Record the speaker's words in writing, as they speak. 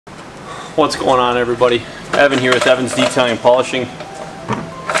What's going on, everybody? Evan here with Evan's Detailing and Polishing.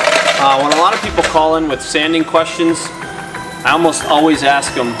 When a lot of people call in with sanding questions, I almost always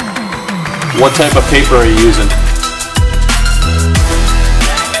ask them, what type of paper are you using?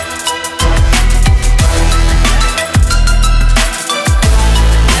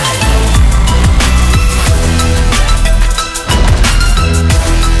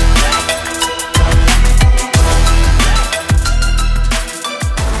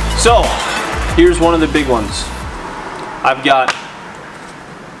 So, here's one of the big ones. I've got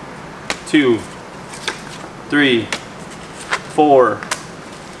 2, 3, 4,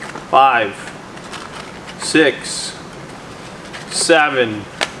 5, 6, 7,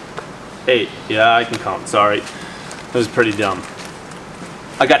 8. Yeah, I can count, sorry. That was pretty dumb.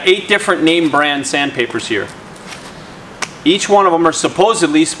 I got 8 different name brand sandpapers here. Each one of them are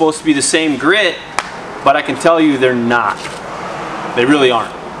supposedly supposed to be the same grit, but I can tell you they're not. They really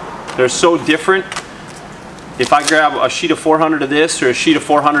aren't. They're so different. If I grab a sheet of 400 of this, or a sheet of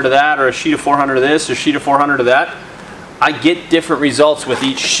 400 of that, or a sheet of 400 of this, or a sheet of 400 of that, I get different results with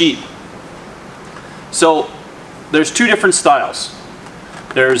each sheet. So there's 2 different styles.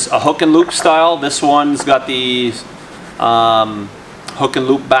 There's a hook and loop style. This one's got the hook and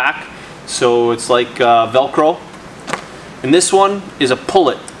loop back, so it's like Velcro. And this one is a pull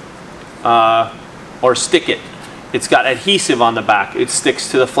it or stick it. It's got adhesive on the back. It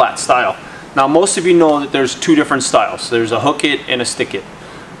sticks to the flat style. Now, most of you know that there's 2 different styles. There's a hook it and a stick it.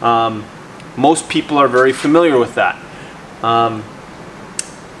 Most people are very familiar with that.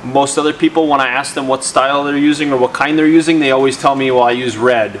 Most other people, when I ask them what style they're using or what kind they're using, they always tell me, well, I use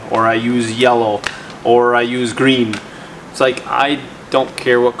red, or I use yellow, or I use green. It's like, I don't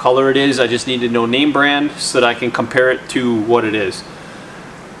care what color it is. I just need to know name brand so that I can compare it to what it is.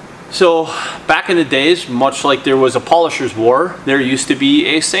 So back in the days, much like there was a polisher's war, there used to be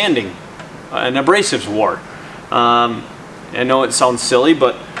a sanding, an abrasives war. I know it sounds silly,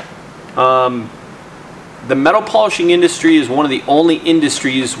 but the metal polishing industry is one of the only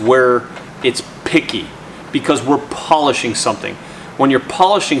industries where it's picky, because we're polishing something. When you're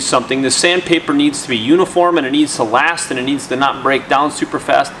polishing something, the sandpaper needs to be uniform, and it needs to last, and it needs to not break down super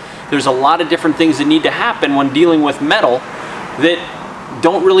fast. There's a lot of different things that need to happen when dealing with metal that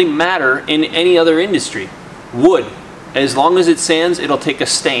don't really matter in any other industry. Wood, as long as it sands, it'll take a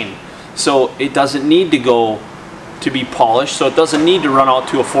stain. So it doesn't need to go to be polished, so it doesn't need to run out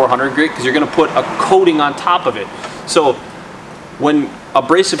to a 400 grit, because you're going to put a coating on top of it. So when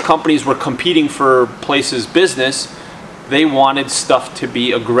abrasive companies were competing for places' business, they wanted stuff to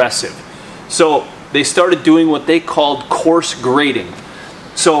be aggressive. So they started doing what they called coarse grading.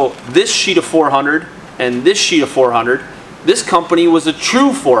 So this sheet of 400 and this sheet of 400, this company was a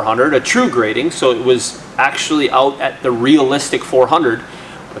true 400, a true grading, so it was actually out at the realistic 400.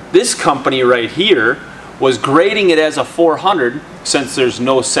 But this company right here was grading it as a 400, since there's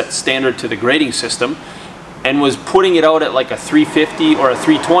no set standard to the grading system, and was putting it out at like a 350 or a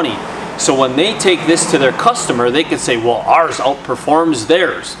 320. So when they take this to their customer, they could say, well, ours outperforms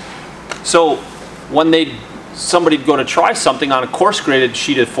theirs. So when somebody'd go to try something on a coarse graded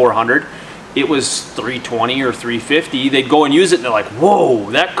sheet of 400, it was 320 or 350, they'd go and use it and they're like, whoa,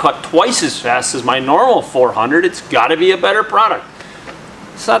 that cut twice as fast as my normal 400, it's got to be a better product.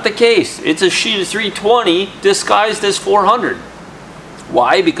 It's not the case. It's a sheet of 320 disguised as 400.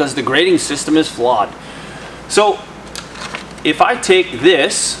 Why? Because the grading system is flawed. So if I take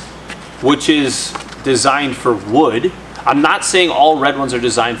this, which is designed for wood, I'm not saying all red ones are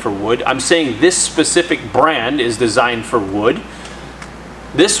designed for wood, I'm saying this specific brand is designed for wood.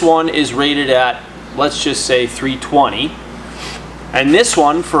 This one is rated at, let's just say, 320. And this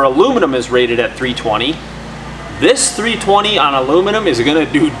one for aluminum is rated at 320. This 320 on aluminum is going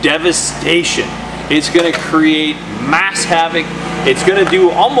to do devastation. It's going to create mass havoc. It's going to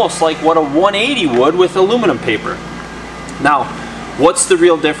do almost like what a 180 would with aluminum paper. Now, what's the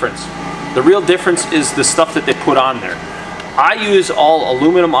real difference? The real difference is the stuff that they put on there. I use all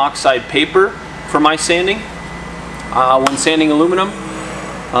aluminum oxide paper for my sanding. When sanding aluminum,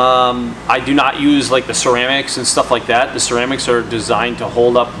 I do not use like the ceramics and stuff like that. The ceramics are designed to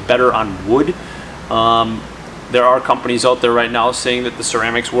hold up better on wood. There are companies out there right now saying that the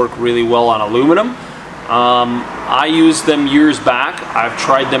ceramics work really well on aluminum. I used them years back. I've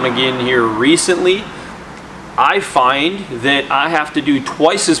tried them again here recently. I find that I have to do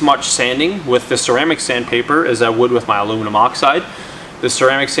twice as much sanding with the ceramic sandpaper as I would with my aluminum oxide. The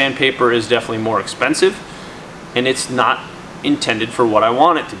ceramic sandpaper is definitely more expensive, and it's not intended for what I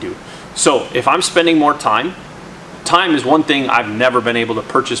want it to do. So if I'm spending more time is one thing I've never been able to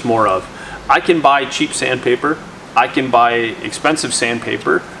purchase more of. I can buy cheap sandpaper, I can buy expensive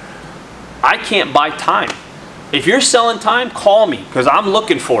sandpaper, I can't buy time. If you're selling time, call me, because I'm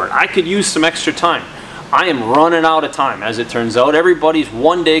looking for it. I could use some extra time. I am running out of time, as it turns out. Everybody's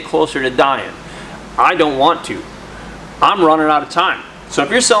one day closer to dying. I don't want to. I'm running out of time. So if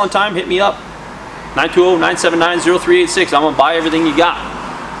you're selling time, hit me up. 920-979-0386. I'm going to buy everything you got.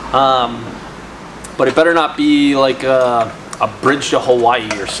 But it better not be like a bridge to Hawaii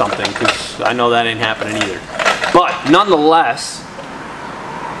or something, because I know that ain't happening either. But nonetheless,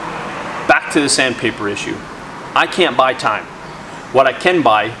 back to the sandpaper issue. I can't buy time. What I can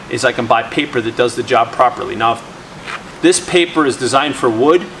buy is I can buy paper that does the job properly. Now, if this paper is designed for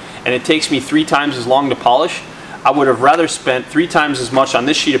wood and it takes me 3 times as long to polish, I would have rather spent 3 times as much on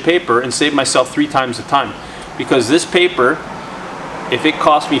this sheet of paper and saved myself 3 times the time. Because this paper, if it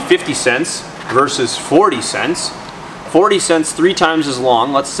cost me 50 cents versus 40 cents, 40 cents 3 times as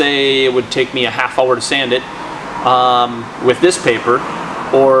long, let's say it would take me a half hour to sand it with this paper,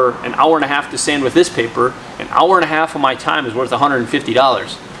 or an hour and a half to sand with this paper, an hour and a half of my time is worth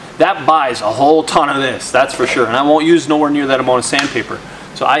 $150. That buys a whole ton of this, that's for sure. And I won't use nowhere near that amount of sandpaper.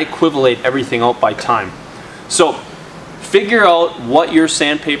 So I equivalate everything out by time. So figure out what your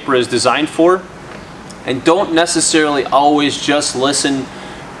sandpaper is designed for, and don't necessarily always just listen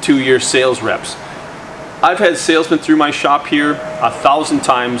to your sales reps. I've had salesmen through my shop here 1,000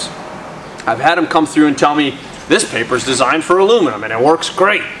 times. I've had them come through and tell me, this paper is designed for aluminum and it works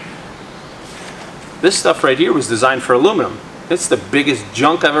great. This stuff right here was designed for aluminum. It's the biggest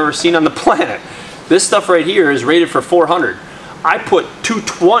junk I've ever seen on the planet. This stuff right here is rated for 400. I put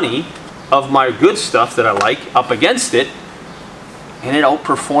 220 of my good stuff that I like up against it, and it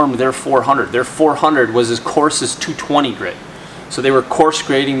outperformed their 400. Their 400 was as coarse as 220 grit. So they were coarse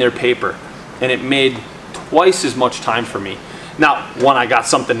grading their paper, and it made twice as much time for me. Now, when I got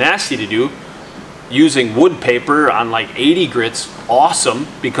something nasty to do, using wood paper on like 80 grits, awesome,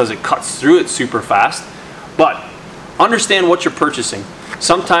 because it cuts through it super fast. But understand what you're purchasing.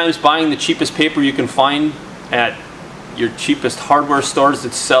 Sometimes buying the cheapest paper you can find at your cheapest hardware stores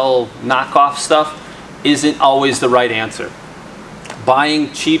that sell knockoff stuff isn't always the right answer.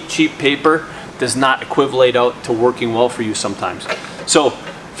 Buying cheap paper does not equivalate out to working well for you sometimes. So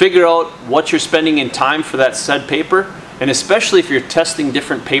figure out what you're spending in time for that said paper, and especially if you're testing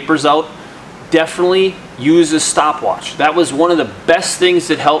different papers out, definitely use a stopwatch. That was one of the best things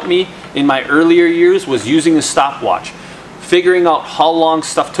that helped me in my earlier years, was using a stopwatch. Figuring out how long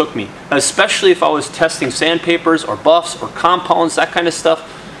stuff took me, especially if I was testing sandpapers or buffs or compounds, that kind of stuff.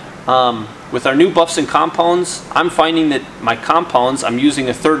 With our new buffs and compounds, I'm finding that my compounds, I'm using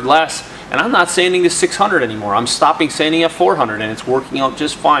 1/3 less, and I'm not sanding to 600 anymore. I'm stopping sanding at 400, and it's working out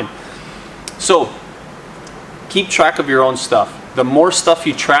just fine. So keep track of your own stuff. The more stuff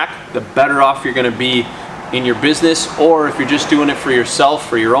you track, the better off you're going to be in your business, or if you're just doing it for yourself,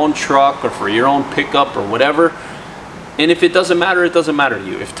 for your own truck or for your own pickup or whatever. And if it doesn't matter, it doesn't matter to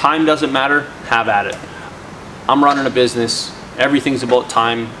you. If time doesn't matter, have at it. I'm running a business. Everything's about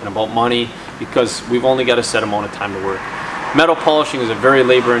time and about money, because we've only got a set amount of time to work. Metal polishing is a very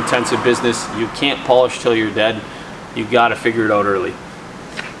labor-intensive business. You can't polish till you're dead. You got to figure it out early.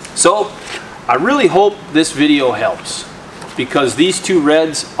 So I really hope this video helps, because these two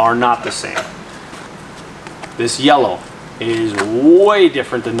reds are not the same. This yellow is way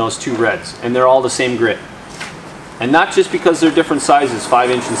different than those two reds, and they're all the same grit. And not just because they're different sizes,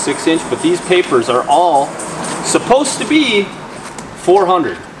 5-inch and 6-inch, but these papers are all supposed to be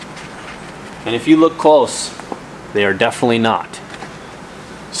 400. And if you look close, they are definitely not.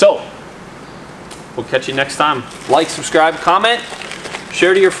 So, we'll catch you next time. Like, subscribe, comment,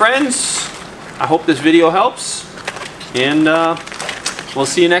 share to your friends. I hope this video helps, and we'll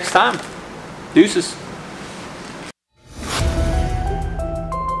see you next time. Deuces.